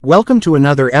Welcome to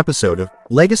another episode of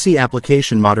Legacy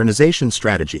Application Modernization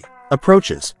Strategy,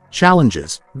 Approaches,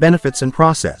 Challenges, Benefits and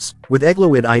Process, with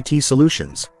Egloid IT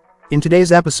Solutions. In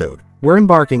today's episode, we're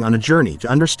embarking on a journey to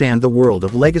understand the world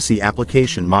of legacy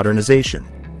application modernization.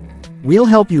 We'll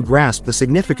help you grasp the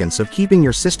significance of keeping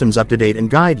your systems up to date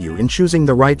and guide you in choosing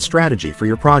the right strategy for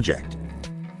your project.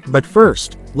 But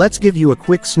first, let's give you a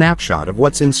quick snapshot of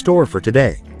what's in store for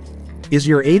today. Is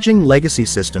your aging legacy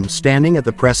system standing at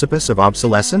the precipice of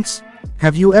obsolescence?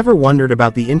 Have you ever wondered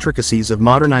about the intricacies of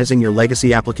modernizing your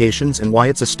legacy applications and why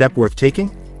it's a step worth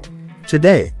taking?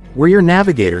 Today, we're your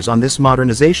navigators on this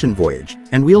modernization voyage,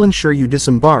 and we'll ensure you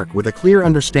disembark with a clear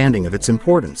understanding of its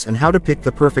importance and how to pick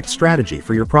the perfect strategy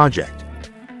for your project.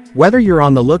 Whether you're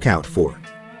on the lookout for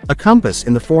a compass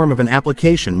in the form of an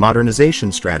application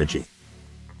modernization strategy,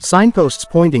 signposts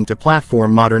pointing to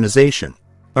platform modernization,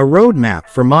 a roadmap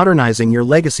for modernizing your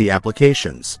legacy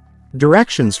applications,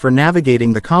 directions for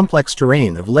navigating the complex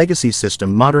terrain of legacy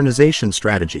system modernization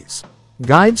strategies,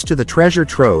 guides to the treasure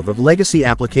trove of legacy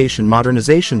application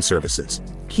modernization services,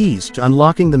 keys to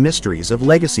unlocking the mysteries of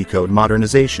legacy code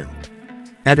modernization.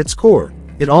 At its core,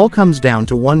 it all comes down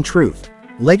to one truth: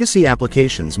 legacy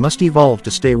applications must evolve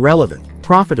to stay relevant,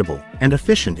 profitable, and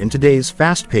efficient in today's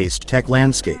fast-paced tech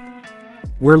landscape.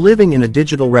 We're living in a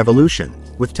digital revolution,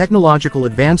 with technological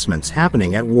advancements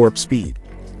happening at warp speed.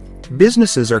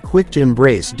 Businesses are quick to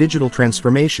embrace digital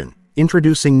transformation,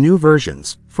 introducing new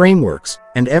versions, frameworks,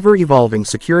 and ever-evolving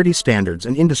security standards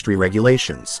and industry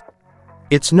regulations.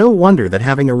 It's no wonder that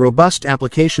having a robust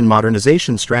application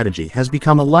modernization strategy has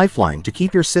become a lifeline to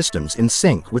keep your systems in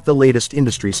sync with the latest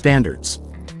industry standards.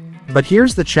 But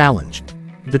here's the challenge: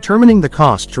 determining the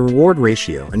cost-to-reward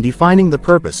ratio and defining the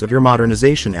purpose of your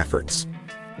modernization efforts.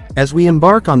 As we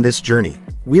embark on this journey,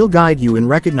 we'll guide you in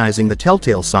recognizing the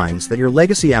telltale signs that your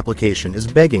legacy application is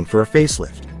begging for a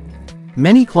facelift.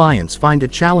 Many clients find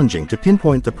it challenging to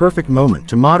pinpoint the perfect moment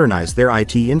to modernize their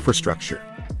IT infrastructure.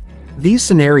 These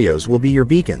scenarios will be your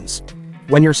beacons: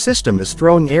 when your system is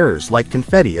throwing errors like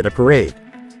confetti at a parade,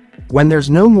 when there's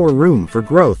no more room for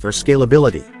growth or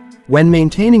scalability, when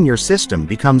maintaining your system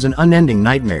becomes an unending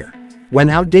nightmare, when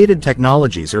outdated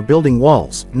technologies are building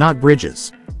walls, not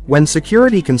bridges, when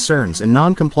security concerns and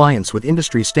non-compliance with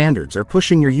industry standards are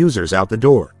pushing your users out the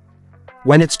door,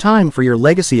 when it's time for your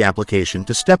legacy application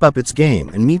to step up its game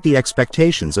and meet the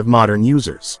expectations of modern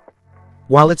users.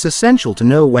 While it's essential to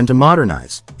know when to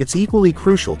modernize, it's equally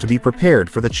crucial to be prepared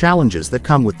for the challenges that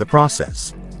come with the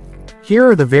process. Here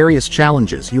are the various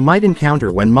challenges you might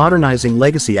encounter when modernizing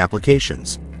legacy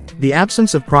applications. The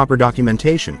absence of proper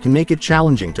documentation can make it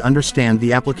challenging to understand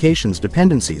the application's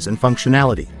dependencies and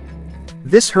functionality.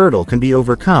 This hurdle can be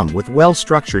overcome with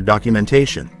well-structured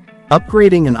documentation.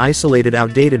 Upgrading an isolated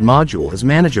outdated module is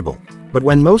manageable, but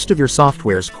when most of your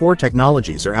software's core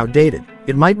technologies are outdated,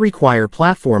 it might require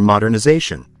platform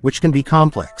modernization, which can be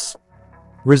complex.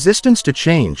 Resistance to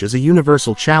change is a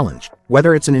universal challenge,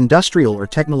 whether it's an industrial or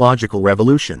technological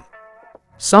revolution.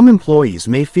 Some employees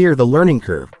may fear the learning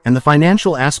curve, and the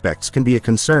financial aspects can be a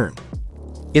concern.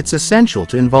 It's essential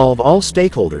to involve all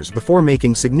stakeholders before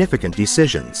making significant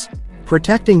decisions.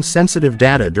 Protecting sensitive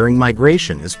data during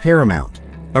migration is paramount.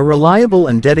 A reliable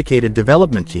and dedicated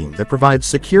development team that provides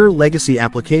secure legacy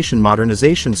application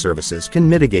modernization services can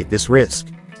mitigate this risk.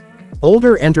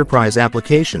 Older enterprise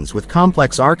applications with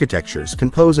complex architectures can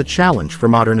pose a challenge for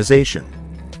modernization.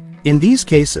 In these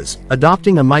cases,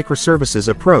 adopting a microservices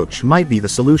approach might be the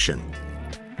solution.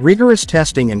 Rigorous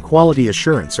testing and quality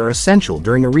assurance are essential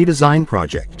during a redesign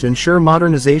project to ensure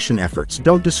modernization efforts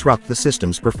don't disrupt the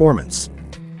system's performance.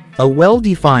 A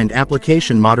well-defined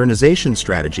application modernization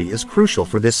strategy is crucial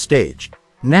for this stage.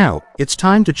 Now, it's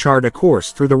time to chart a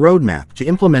course through the roadmap to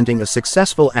implementing a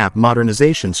successful app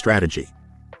modernization strategy.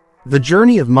 The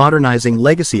journey of modernizing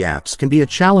legacy apps can be a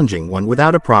challenging one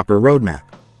without a proper roadmap.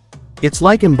 It's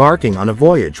like embarking on a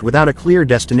voyage without a clear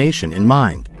destination in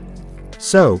mind.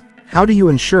 So, how do you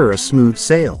ensure a smooth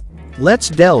sail? Let's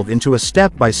delve into a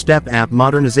step-by-step app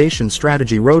modernization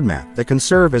strategy roadmap that can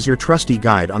serve as your trusty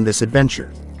guide on this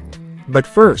adventure. But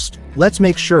first, let's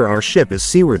make sure our ship is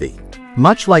seaworthy.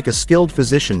 Much like a skilled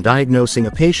physician diagnosing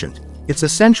a patient, it's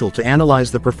essential to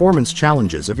analyze the performance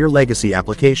challenges of your legacy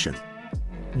application.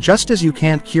 Just as you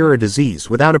can't cure a disease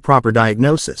without a proper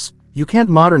diagnosis, you can't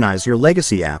modernize your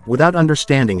legacy app without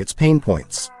understanding its pain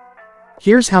points.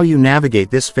 Here's how you navigate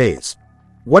this phase.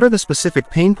 What are the specific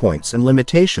pain points and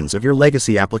limitations of your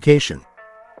legacy application?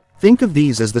 Think of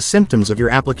these as the symptoms of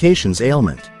your application's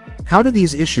ailment. How do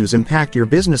these issues impact your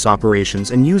business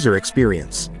operations and user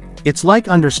experience? It's like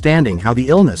understanding how the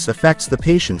illness affects the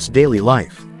patient's daily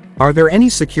life. Are there any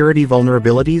security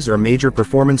vulnerabilities or major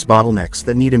performance bottlenecks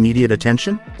that need immediate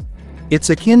attention?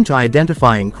 It's akin to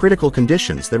identifying critical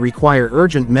conditions that require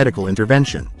urgent medical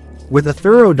intervention. With a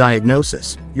thorough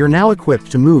diagnosis, you're now equipped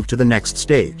to move to the next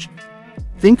stage.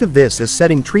 Think of this as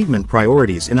setting treatment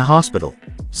priorities in a hospital.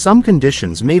 Some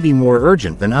conditions may be more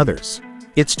urgent than others.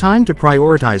 It's time to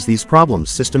prioritize these problems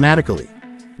systematically.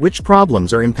 Which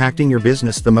problems are impacting your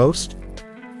business the most?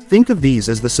 Think of these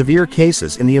as the severe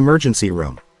cases in the emergency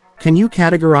room. Can you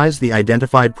categorize the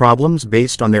identified problems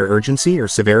based on their urgency or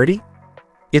severity?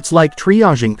 It's like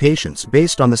triaging patients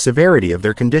based on the severity of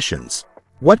their conditions.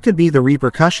 What could be the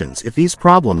repercussions if these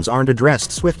problems aren't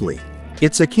addressed swiftly?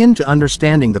 It's akin to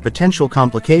understanding the potential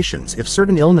complications if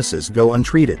certain illnesses go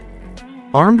untreated.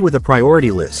 Armed with a priority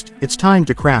list, it's time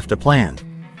to craft a plan.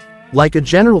 Like a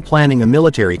general planning a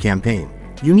military campaign,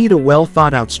 you need a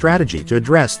well-thought-out strategy to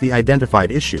address the identified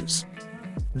issues.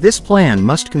 This plan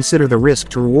must consider the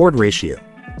risk-to-reward ratio.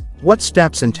 What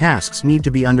steps and tasks need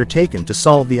to be undertaken to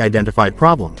solve the identified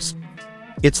problems?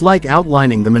 It's like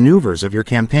outlining the maneuvers of your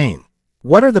campaign.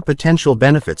 What are the potential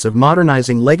benefits of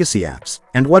modernizing legacy apps,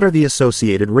 and what are the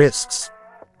associated risks?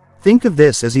 Think of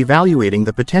this as evaluating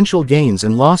the potential gains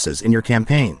and losses in your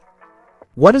campaign.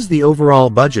 What is the overall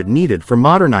budget needed for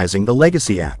modernizing the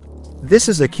legacy app? This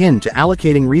is akin to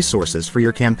allocating resources for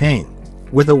your campaign.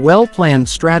 With a well-planned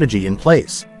strategy in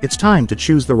place, it's time to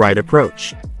choose the right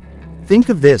approach. Think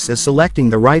of this as selecting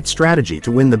the right strategy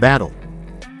to win the battle.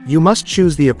 You must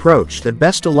choose the approach that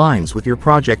best aligns with your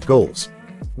project goals.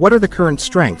 What are the current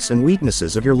strengths and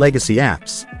weaknesses of your legacy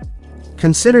apps?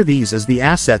 Consider these as the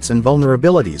assets and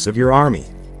vulnerabilities of your army.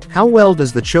 How well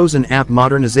does the chosen app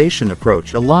modernization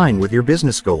approach align with your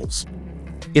business goals?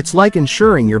 It's like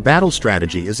ensuring your battle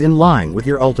strategy is in line with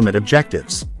your ultimate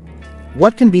objectives.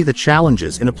 What can be the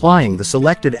challenges in applying the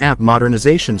selected app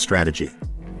modernization strategy?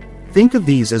 Think of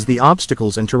these as the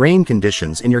obstacles and terrain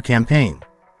conditions in your campaign.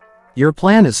 Your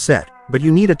plan is set, but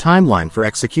you need a timeline for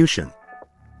execution.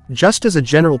 Just as a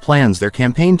general plans their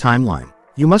campaign timeline,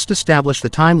 you must establish the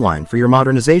timeline for your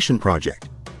modernization project.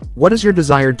 What is your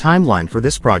desired timeline for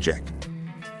this project?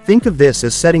 Think of this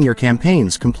as setting your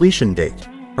campaign's completion date.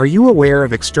 Are you aware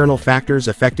of external factors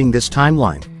affecting this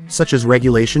timeline, such as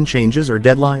regulation changes or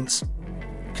deadlines?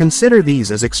 Consider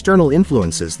these as external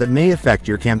influences that may affect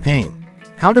your campaign.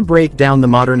 How to break down the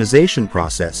modernization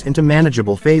process into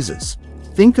manageable phases.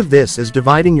 Think of this as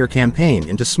dividing your campaign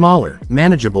into smaller,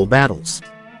 manageable battles.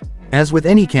 As with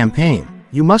any campaign,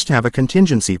 you must have a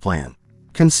contingency plan.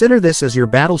 Consider this as your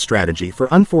battle strategy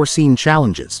for unforeseen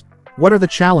challenges. What are the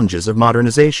challenges of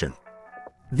modernization?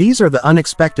 These are the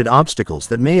unexpected obstacles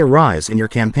that may arise in your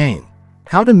campaign.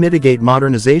 How to mitigate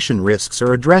modernization risks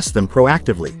or address them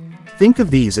proactively. Think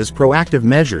of these as proactive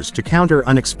measures to counter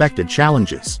unexpected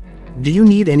challenges. Do you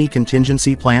need any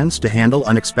contingency plans to handle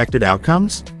unexpected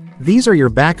outcomes? These are your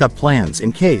backup plans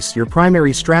in case your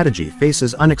primary strategy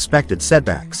faces unexpected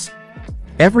setbacks.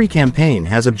 Every campaign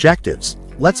has objectives.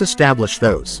 Let's establish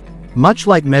those. Much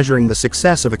like measuring the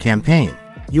success of a campaign,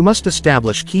 you must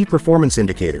establish key performance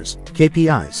indicators,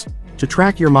 KPIs, to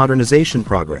track your modernization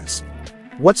progress.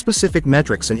 What specific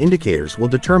metrics and indicators will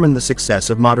determine the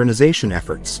success of modernization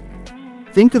efforts?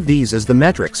 Think of these as the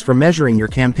metrics for measuring your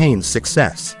campaign's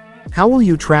success. How will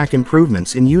you track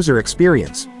improvements in user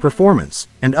experience, performance,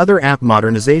 and other app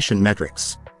modernization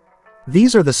metrics?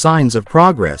 These are the signs of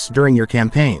progress during your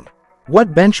campaign.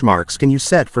 What benchmarks can you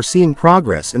set for seeing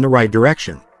progress in the right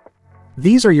direction?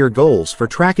 These are your goals for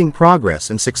tracking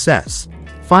progress and success.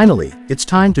 Finally, it's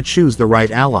time to choose the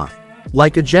right ally.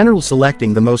 Like a general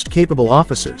selecting the most capable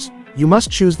officers, you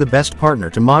must choose the best partner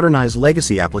to modernize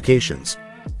legacy applications.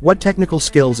 What technical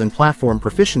skills and platform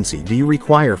proficiency do you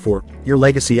require for your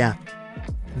legacy app?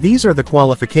 These are the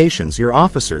qualifications your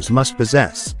officers must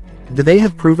possess. Do they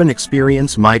have proven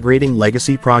experience migrating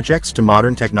legacy projects to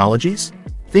modern technologies?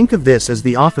 Think of this as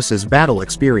the office's battle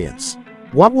experience.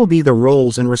 What will be the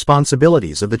roles and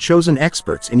responsibilities of the chosen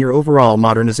experts in your overall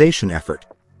modernization effort?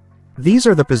 These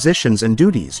are the positions and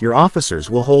duties your officers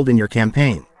will hold in your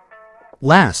campaign.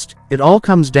 Last, it all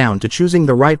comes down to choosing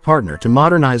the right partner to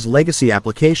modernize legacy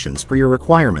applications for your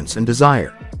requirements and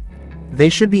desire. They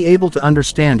should be able to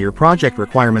understand your project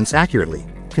requirements accurately,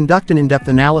 conduct an in-depth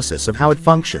analysis of how it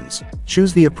functions,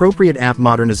 choose the appropriate app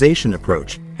modernization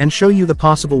approach, and show you the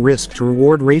possible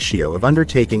risk-to-reward ratio of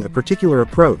undertaking a particular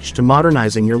approach to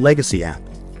modernizing your legacy app.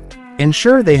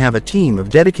 Ensure they have a team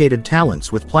of dedicated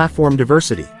talents with platform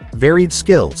diversity, varied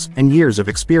skills, and years of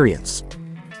experience.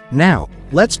 Now,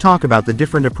 let's talk about the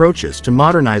different approaches to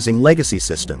modernizing legacy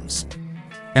systems.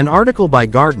 An article by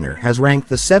Gardner has ranked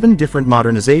the 7 different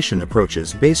modernization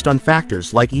approaches based on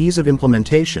factors like ease of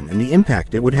implementation and the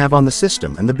impact it would have on the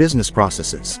system and the business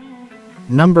processes.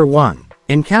 Number 1.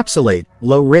 Encapsulate,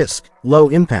 low risk, low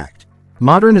impact.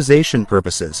 Modernization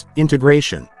purposes,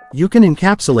 integration. You can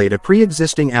encapsulate a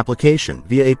pre-existing application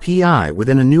via API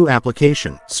within a new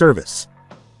application, service.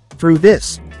 Through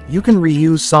this, you can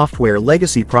reuse software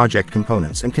legacy project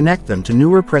components and connect them to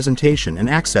newer presentation and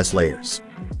access layers.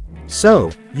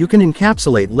 So, you can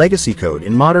encapsulate legacy code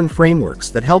in modern frameworks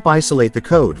that help isolate the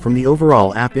code from the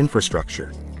overall app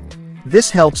infrastructure. This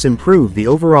helps improve the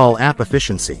overall app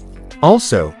efficiency.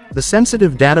 Also, the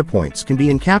sensitive data points can be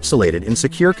encapsulated in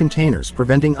secure containers,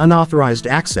 preventing unauthorized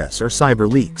access or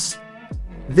cyber leaks.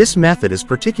 This method is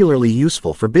particularly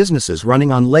useful for businesses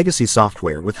running on legacy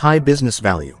software with high business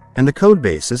value, and the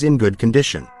codebase is in good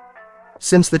condition.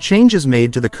 Since the changes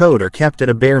made to the code are kept at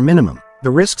a bare minimum, the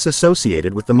risks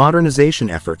associated with the modernization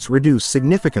efforts reduce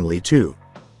significantly too.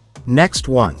 Next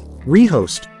one.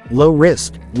 Rehost, low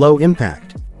risk, low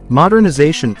impact.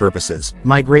 Modernization purposes,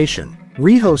 migration.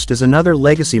 Rehost is another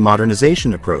legacy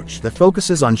modernization approach that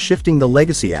focuses on shifting the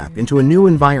legacy app into a new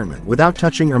environment without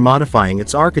touching or modifying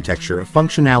its architecture or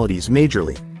functionalities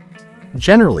majorly.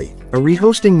 Generally, a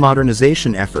rehosting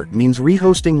modernization effort means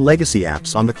rehosting legacy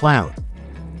apps on the cloud.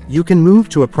 You can move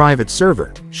to a private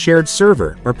server, shared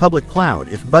server, or public cloud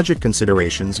if budget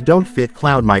considerations don't fit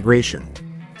cloud migration.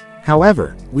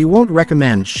 However, we won't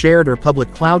recommend shared or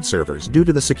public cloud servers due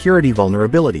to the security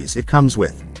vulnerabilities it comes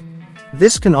with.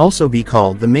 This can also be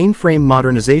called the mainframe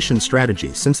modernization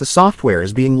strategy, since the software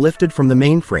is being lifted from the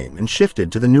mainframe and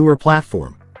shifted to the newer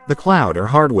platform, the cloud or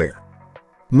hardware.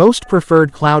 Most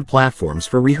preferred cloud platforms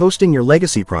for rehosting your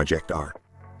legacy project are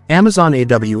Amazon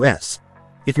AWS.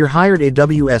 If your hired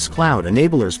AWS cloud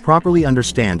enablers properly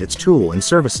understand its tool and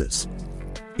services.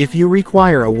 If you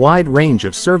require a wide range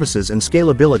of services and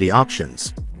scalability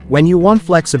options. When you want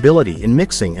flexibility in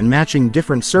mixing and matching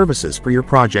different services for your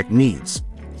project needs.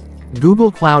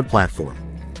 Google Cloud Platform.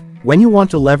 When you want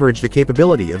to leverage the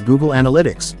capability of Google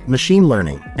Analytics, machine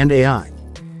learning, and AI.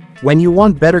 When you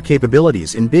want better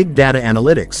capabilities in big data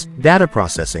analytics, data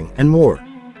processing, and more.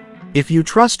 If you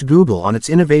trust Google on its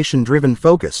innovation-driven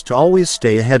focus to always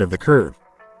stay ahead of the curve.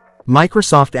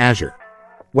 Microsoft Azure.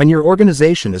 When your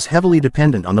organization is heavily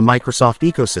dependent on the Microsoft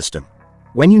ecosystem.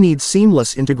 When you need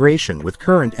seamless integration with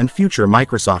current and future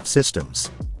Microsoft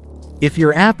systems. If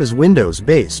your app is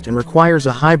Windows-based and requires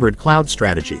a hybrid cloud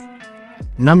strategy.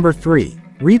 Number 3.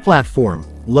 Replatform,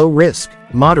 low risk,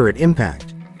 moderate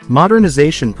impact.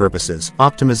 Modernization purposes,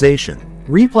 optimization.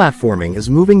 Replatforming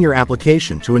is moving your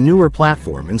application to a newer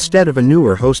platform instead of a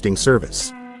newer hosting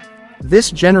service. This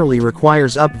generally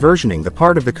requires up-versioning the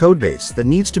part of the codebase that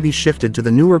needs to be shifted to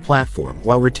the newer platform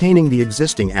while retaining the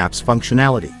existing app's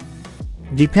functionality.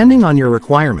 Depending on your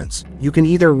requirements, you can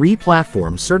either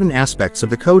re-platform certain aspects of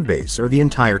the codebase or the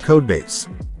entire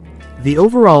codebase. The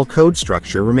overall code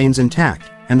structure remains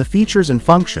intact, and the features and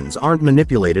functions aren't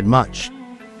manipulated much.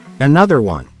 Another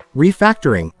one.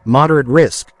 Refactoring, moderate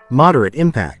risk, moderate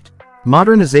impact.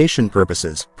 Modernization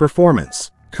purposes,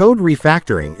 performance. Code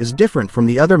refactoring is different from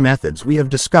the other methods we have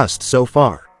discussed so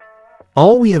far.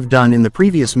 All we have done in the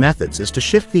previous methods is to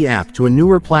shift the app to a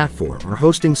newer platform or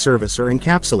hosting service or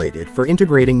encapsulate it for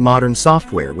integrating modern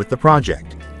software with the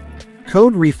project.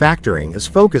 Code refactoring is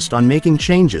focused on making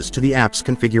changes to the app's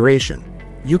configuration.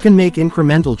 You can make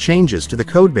incremental changes to the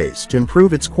codebase to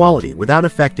improve its quality without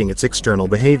affecting its external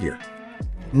behavior.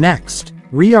 Next,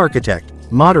 re-architect,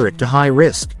 moderate to high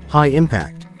risk, high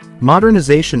impact.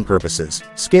 Modernization purposes,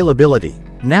 scalability.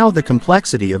 Now the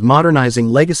complexity of modernizing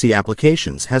legacy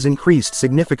applications has increased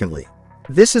significantly.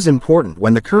 This is important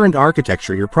when the current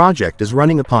architecture your project is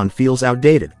running upon feels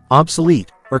outdated,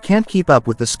 obsolete, or can't keep up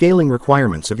with the scaling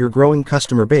requirements of your growing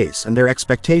customer base and their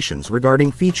expectations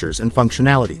regarding features and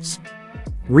functionalities.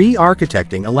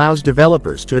 Re-architecting allows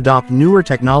developers to adopt newer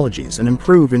technologies and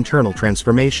improve internal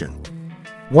transformation.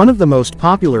 One of the most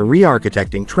popular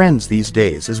re-architecting trends these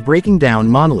days is breaking down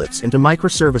monoliths into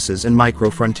microservices and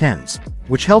micro-frontends,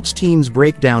 which helps teams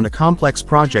break down a complex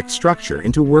project structure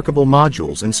into workable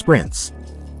modules and sprints.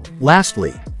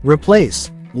 Lastly, replace,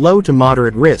 low to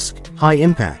moderate risk, high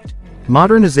impact.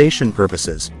 Modernization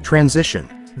purposes, transition.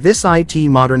 This IT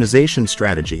modernization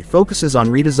strategy focuses on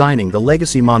redesigning the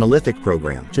legacy monolithic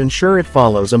program to ensure it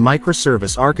follows a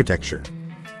microservice architecture.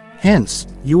 Hence,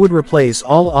 you would replace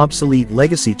all obsolete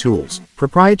legacy tools,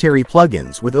 proprietary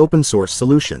plugins with open-source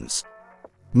solutions.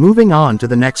 Moving on to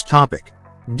the next topic.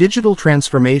 Digital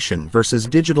transformation versus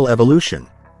digital evolution.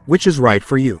 Which is right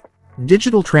for you?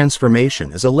 Digital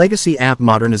transformation is a legacy app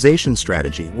modernization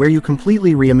strategy where you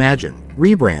completely reimagine,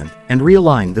 rebrand, and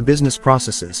realign the business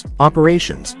processes,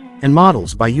 operations, and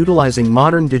models by utilizing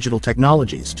modern digital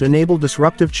technologies to enable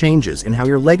disruptive changes in how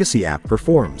your legacy app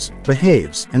performs,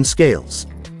 behaves, and scales.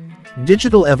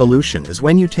 Digital evolution is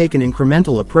when you take an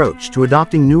incremental approach to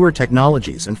adopting newer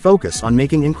technologies and focus on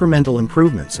making incremental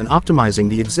improvements and optimizing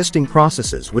the existing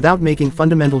processes without making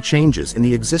fundamental changes in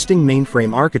the existing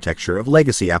mainframe architecture of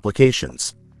legacy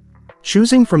applications.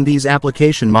 Choosing from these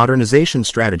application modernization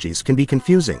strategies can be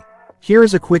confusing. Here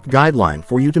is a quick guideline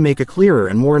for you to make a clearer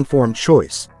and more informed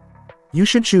choice. You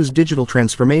should choose digital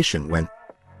transformation when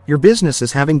your business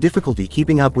is having difficulty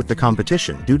keeping up with the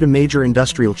competition due to major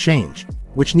industrial change,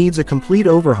 which needs a complete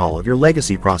overhaul of your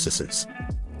legacy processes.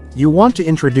 You want to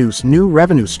introduce new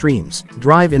revenue streams,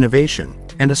 drive innovation,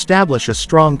 and establish a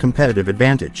strong competitive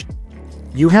advantage.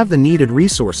 You have the needed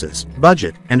resources,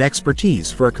 budget, and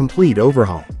expertise for a complete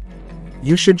overhaul.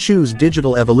 You should choose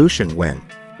digital evolution when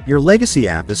your legacy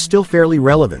app is still fairly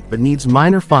relevant but needs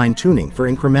minor fine-tuning for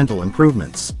incremental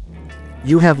improvements.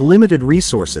 You have limited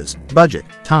resources, budget,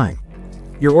 time.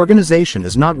 Your organization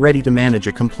is not ready to manage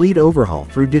a complete overhaul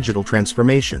through digital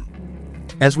transformation.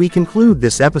 As we conclude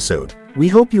this episode, we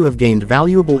hope you have gained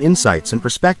valuable insights and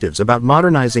perspectives about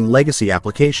modernizing legacy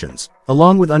applications,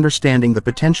 along with understanding the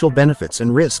potential benefits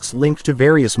and risks linked to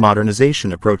various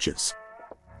modernization approaches.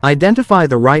 Identify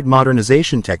the right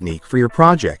modernization technique for your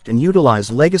project and utilize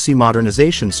legacy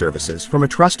modernization services from a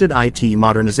trusted IT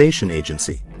modernization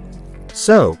agency.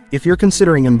 So, if you're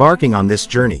considering embarking on this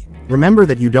journey, remember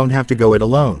that you don't have to go it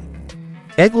alone.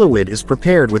 Eglowid is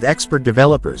prepared with expert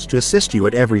developers to assist you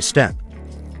at every step.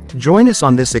 Join us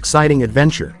on this exciting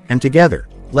adventure, and together,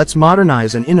 let's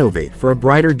modernize and innovate for a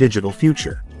brighter digital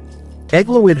future.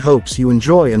 Eglowid hopes you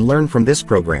enjoy and learn from this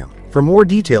program. For more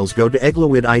details, go to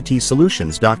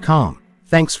eglowiditsolutions.com.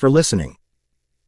 Thanks for listening.